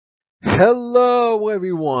Hello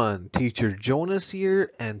everyone, Teacher Jonas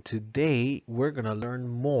here, and today we're gonna learn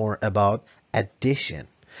more about addition.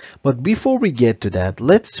 But before we get to that,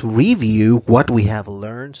 let's review what we have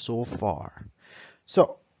learned so far.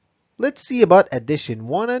 So, let's see about addition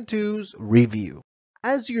 1 and two's review.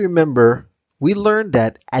 As you remember, we learned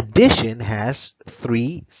that addition has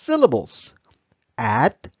 3 syllables.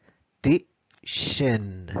 Addition.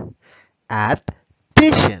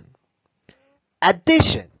 Addition.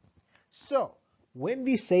 Addition. So, when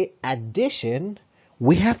we say addition,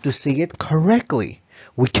 we have to say it correctly.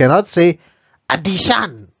 We cannot say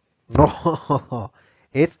addition. No,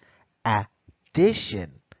 it's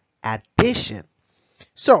addition. Addition.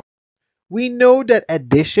 So, we know that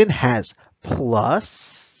addition has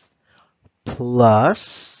plus,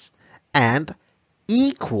 plus, and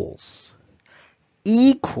equals.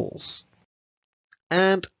 Equals.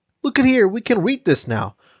 And look at here, we can read this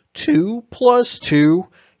now. 2 plus 2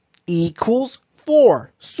 equals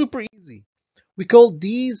 4. Super easy. We call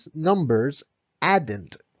these numbers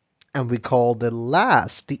addend, and we call the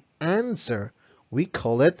last, the answer, we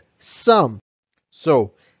call it sum.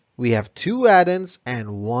 So we have 2 addends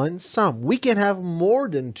and 1 sum. We can have more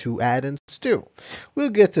than 2 addends too.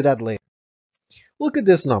 We'll get to that later. Look at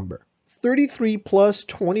this number. 33 plus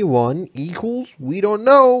 21 equals, we don't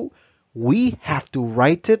know. We have to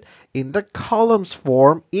write it in the columns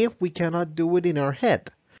form if we cannot do it in our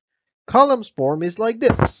head. Columns form is like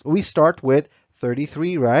this. We start with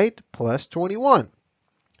 33, right? Plus 21.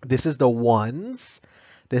 This is the ones.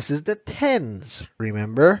 This is the tens.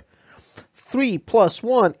 Remember? 3 plus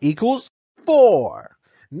 1 equals 4.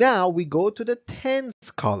 Now we go to the tens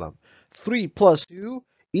column. 3 plus 2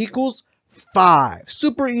 equals 5.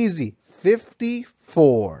 Super easy.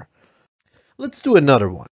 54. Let's do another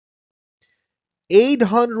one.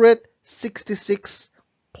 866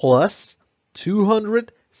 plus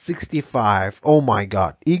 265. Oh my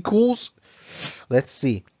God. Equals, let's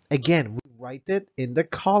see. Again, we write it in the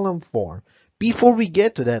column form. Before we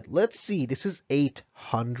get to that, let's see. This is 8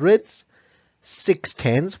 hundreds, 6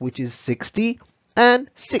 tens, which is 60, and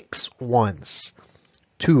 6 ones.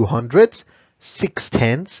 2 hundreds, 6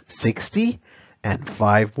 tens, 60, and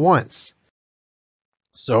 5 ones.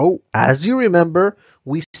 So, as you remember,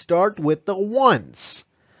 we start with the ones.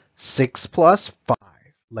 6 plus 5,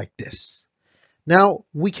 like this. Now,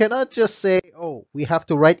 we cannot just say, oh, we have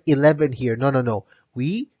to write 11 here. No, no, no.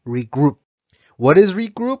 We regroup. What is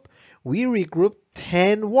regroup? We regroup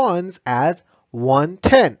 10 ones as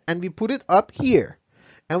 110, and we put it up here.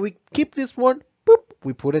 And we keep this one, boop,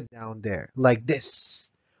 we put it down there, like this.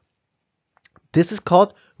 This is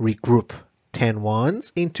called regroup. 10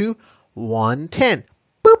 ones into 110.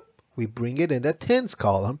 Boop, we bring it in the tens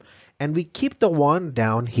column, and we keep the 1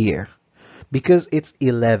 down here because it's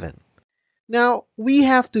 11. Now, we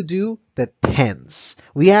have to do the tens.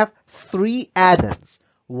 We have 3 addends.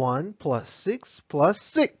 1 plus 6 plus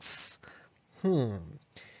 6.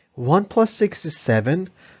 1 plus 6 is 7.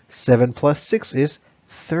 7 plus 6 is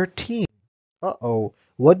 13. Uh-oh.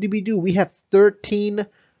 What did we do? We have 13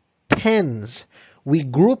 tens. We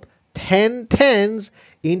group 10 tens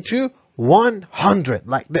into 100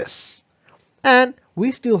 like this. And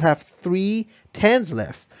we still have 3 tens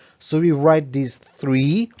left. So we write these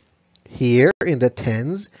 3 here in the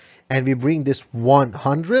tens, and we bring this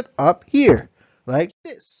 100 up here like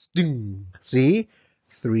this. See?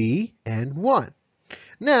 3 and 1.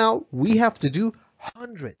 Now we have to do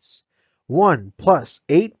hundreds. 1 plus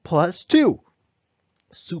 8 plus 2.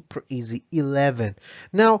 Super easy. 11.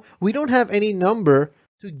 Now we don't have any number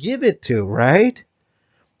to give it to, right?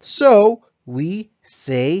 So we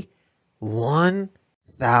say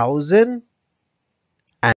 1,000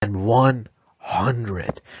 and 100.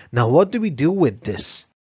 Now what do we do with this?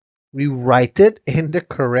 We write it in the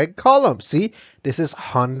correct column. See, this is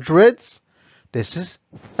hundreds, this is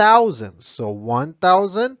thousands. So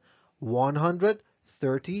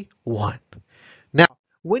 1,131. Now,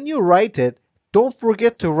 when you write it, don't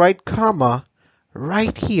forget to write comma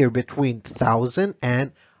right here between 1,000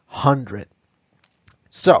 and 100.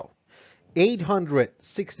 So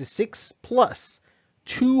 866 plus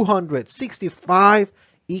 265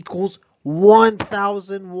 equals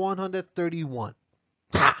 1,131.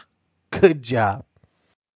 Ha! Good job.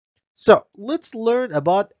 So let's learn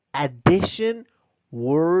about addition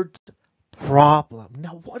word problem.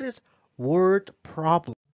 Now, what is word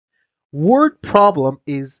problem? Word problem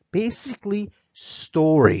is basically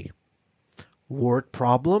story. Word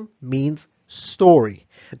problem means story.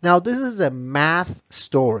 Now, this is a math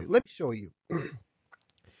story. Let me show you.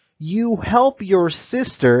 You help your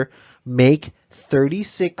sister make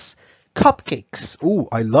 36 cupcakes. Ooh,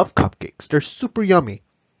 I love cupcakes. They're super yummy.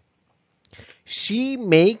 She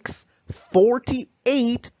makes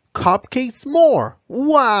 48 cupcakes more.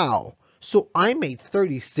 Wow! So I made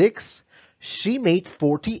 36. She made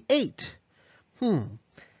 48.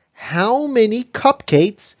 How many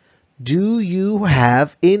cupcakes do you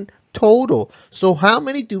have in total? So how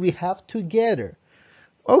many do we have together?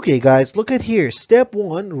 Okay, guys, look at here. Step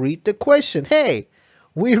 1, read the question. Hey,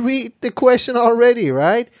 we read the question already,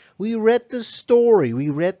 right? We read the story. We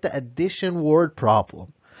read the addition word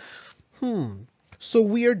problem. So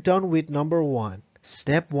we are done with number 1.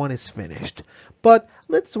 Step 1 is finished. But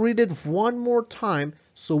let's read it one more time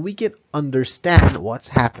so we can understand what's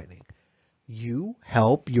happening. You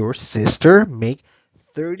help your sister make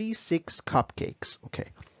 36 cupcakes. Okay,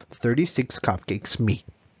 36 cupcakes, me.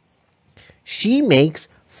 She makes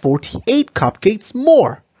 48 cupcakes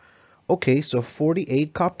more. Okay, so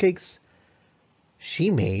 48 cupcakes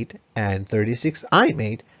she made and 36 I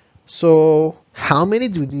made. So how many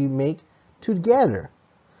did we make together?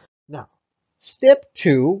 Now, step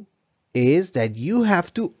 2 is that you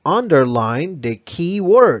have to underline the key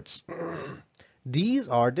words. These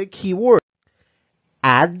are the key words.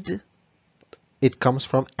 Add, it comes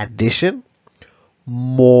from addition.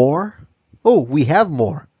 More. Oh, we have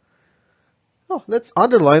more. Oh, let's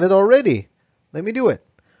underline it already. Let me do it.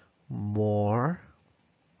 More.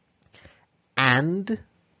 And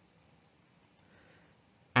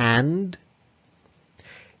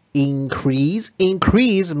increase.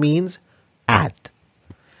 Increase means add.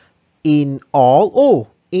 In all. Oh,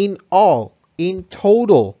 in all. In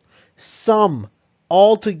total. Some.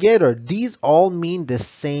 All together. These all mean the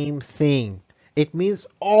same thing. It means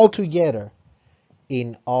all together.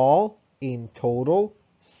 In all, in total,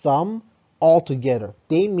 some, all together.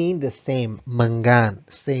 They mean the same. Mangan.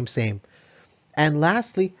 Same. And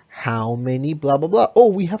lastly, how many blah blah blah.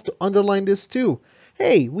 Oh, we have to underline this too.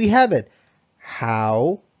 Hey, we have it.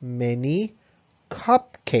 How many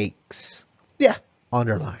cupcakes? Yeah,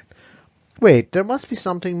 underline. Wait, there must be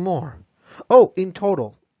something more. Oh, in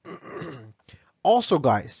total. Also,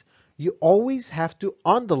 guys, you always have to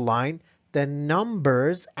underline the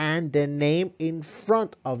numbers and the name in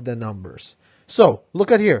front of the numbers. So, look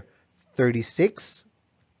at here. 36,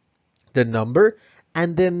 the number,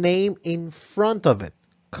 and the name in front of it.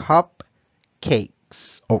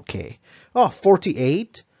 Cupcakes. Okay. Oh,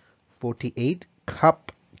 48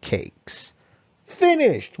 cupcakes.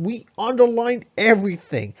 Finished. We underlined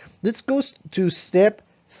everything. Let's go to step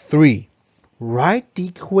 3. Write the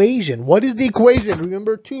equation. What is the equation?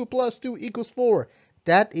 Remember, 2 plus 2 equals 4.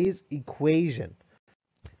 That is equation.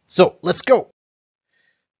 So, let's go.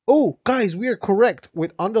 Oh, guys, we are correct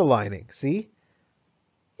with underlining. See?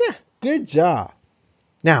 Yeah, good job.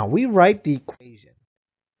 Now, we write the equation.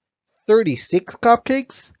 36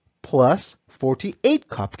 cupcakes plus 48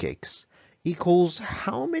 cupcakes equals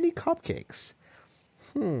how many cupcakes?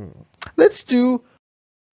 Let's do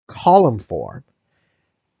column form.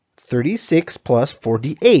 36 plus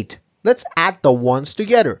 48. Let's add the ones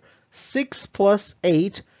together. 6 plus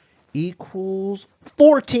 8 equals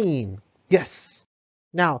 14. Yes.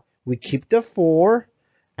 Now, we keep the 4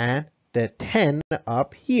 and the 10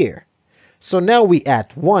 up here. So now we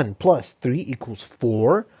add 1 plus 3 equals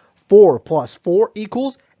 4. 4 plus 4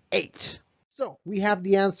 equals 8. So we have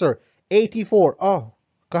the answer, 84. Oh,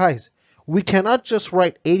 guys, we cannot just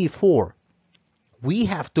write 84. We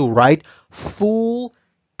have to write full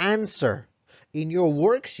answer. In your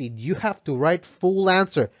worksheet, you have to write full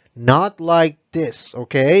answer, not like this,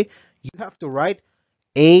 okay? You have to write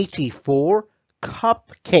 84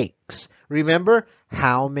 cupcakes. Remember,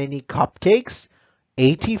 how many cupcakes?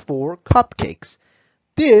 84 cupcakes.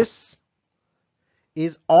 This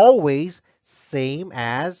is always same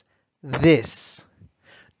as this.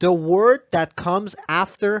 The word that comes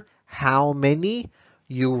after how many,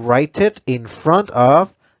 you write it in front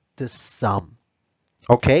of the sum.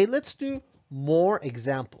 Okay, let's do more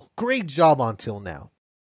examples. Great job until now.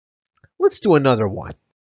 Let's do another one.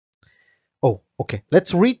 Oh, okay.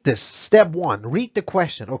 Let's read this. Step 1. Read the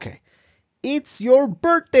question. Okay. It's your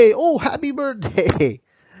birthday. Oh, happy birthday.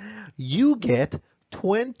 You get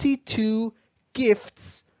 22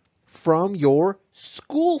 gifts from your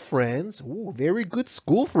school friends. Ooh, very good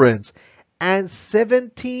school friends. And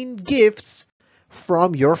 17 gifts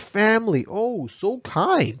from your family. Oh, so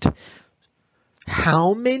kind.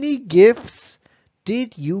 How many gifts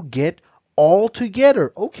did you get all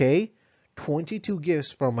together? Okay, 22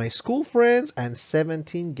 gifts from my school friends and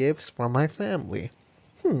 17 gifts from my family.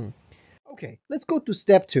 Okay, let's go to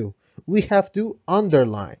step 2. We have to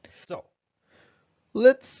underline. So,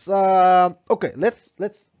 let's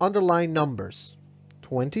underline numbers.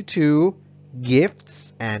 22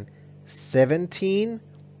 gifts and 17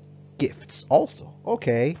 gifts also.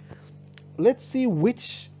 Okay, let's see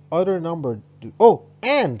which other number oh,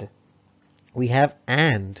 and we have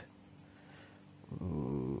and.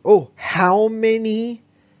 Oh, how many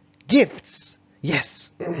gifts?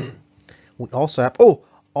 Yes. We also have, oh,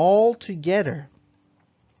 all together.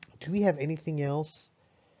 Do we have anything else?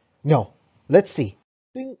 No. Let's see.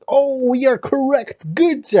 Oh, we are correct.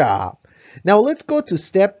 Good job. Now let's go to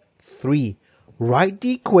step 3. Write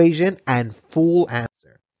the equation and full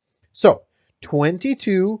answer. So,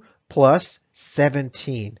 22 plus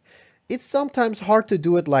 17. It's sometimes hard to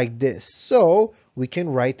do it like this, so we can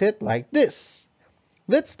write it like this.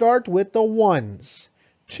 Let's start with the ones.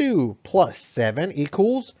 2 plus 7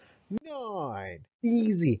 equals 9.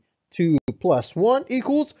 Easy. 2 plus 1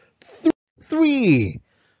 equals 3.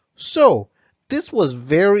 So, this was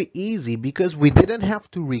very easy because we didn't have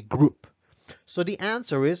to regroup. So the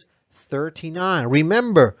answer is 39.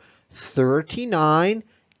 Remember, 39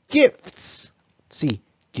 gifts. See,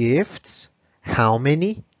 gifts. How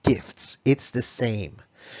many gifts? It's the same.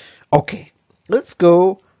 Okay, let's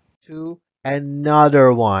go to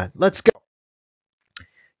another one. Let's go.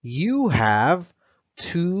 You have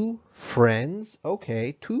 2 friends.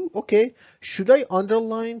 Okay, 2. Okay, should I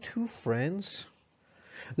underline 2 friends?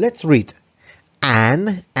 Let's read.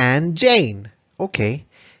 Anne and Jane. Okay,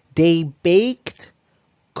 they baked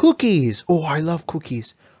cookies. Oh, I love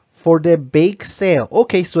cookies. For the bake sale.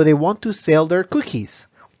 Okay, so they want to sell their cookies.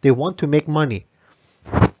 They want to make money.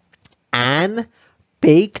 Anne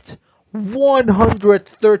baked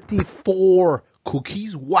 134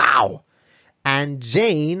 cookies. Wow. And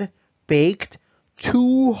Jane baked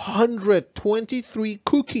 223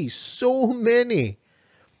 cookies. So many.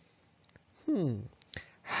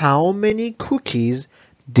 How many cookies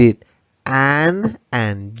did Anne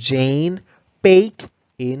and Jane bake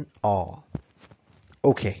in all?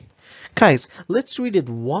 Okay, guys, let's read it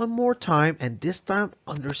one more time and this time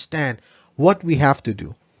understand what we have to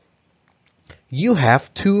do. You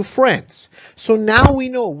have 2 friends. So now we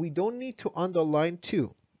know we don't need to underline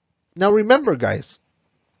 2. Now remember, guys,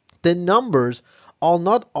 the numbers are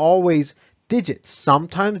not always digits.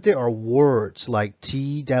 Sometimes they are words like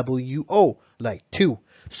TWO, like 2.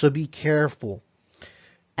 So be careful.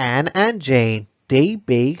 Anne and Jane, they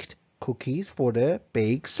baked cookies for the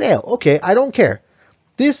bake sale. Okay, I don't care.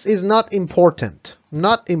 This is not important.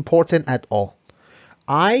 Not important at all.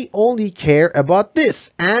 I only care about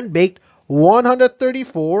this. Anne baked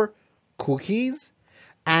 134 cookies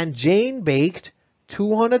and Jane baked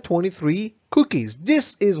 223 cookies.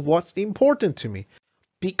 This is what's important to me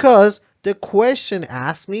because the question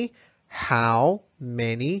asked me how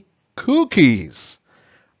many cookies.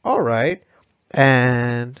 All right,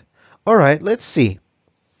 let's see.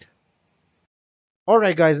 All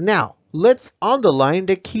right, guys, now let's underline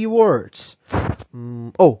the keywords.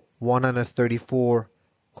 134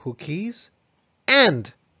 cookies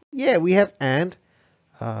and, yeah, we have and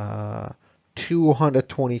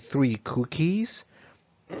 223 cookies.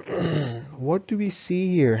 What do we see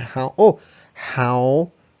here?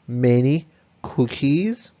 How many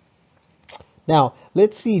cookies? Now,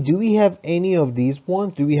 let's see. Do we have any of these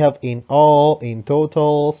ones? Do we have in all, in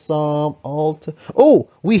total, sum, all? Oh,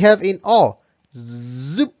 we have in all.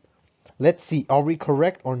 Zip. Let's see. Are we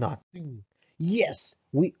correct or not? Yes,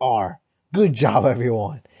 we are. Good job,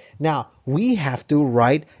 everyone. Now, we have to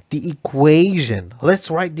write the equation. Let's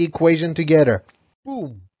write the equation together.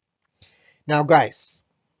 Boom. Now, guys,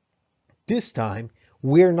 this time,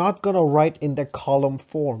 we're not going to write in the column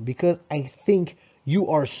form because I think you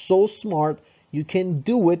are so smart, you can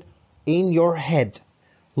do it in your head.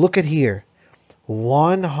 Look at here.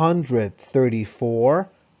 134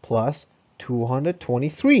 plus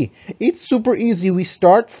 223. It's super easy. We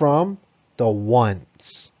start from the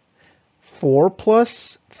ones. 4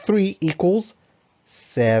 plus 3 equals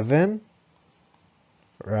 7.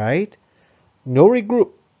 Right? No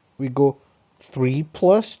regroup. We go 3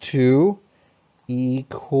 plus 2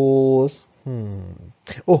 equals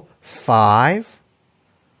 5.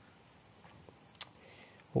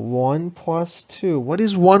 1 plus 2. What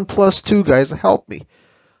is 1 plus 2, guys? Help me.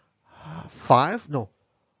 5? No.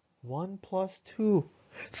 1 plus 2.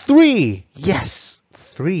 3. Yes,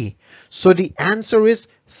 3. So the answer is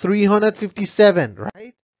 357,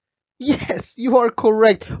 right? Yes, you are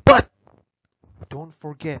correct. But don't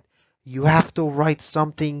forget, you have to write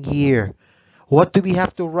something here. What do we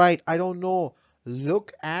have to write? I don't know.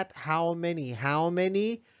 Look at how many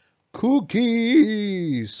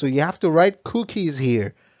cookies. So you have to write cookies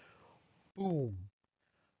here. Boom.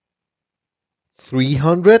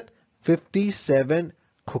 357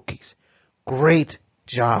 cookies. Great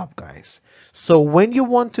job, guys. So when you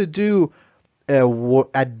want to do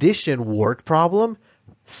addition word problem.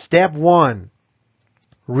 Step 1.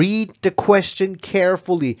 Read the question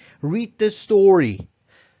carefully. Read the story.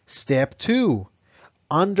 Step 2.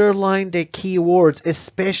 Underline the keywords,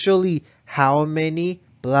 especially how many,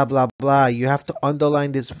 blah, blah, blah. You have to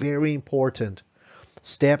underline this, very important.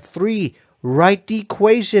 Step 3. Write the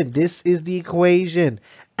equation. This is the equation.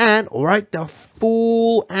 And write the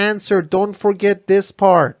full answer. Don't forget this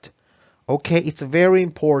part. Okay, it's very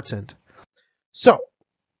important. So,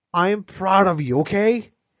 I am proud of you,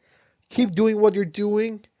 okay? Keep doing what you're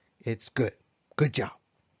doing. It's good. Good job.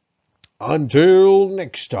 Until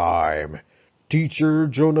next time, Teacher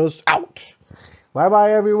Jonas out. Bye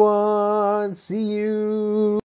bye, everyone. See you.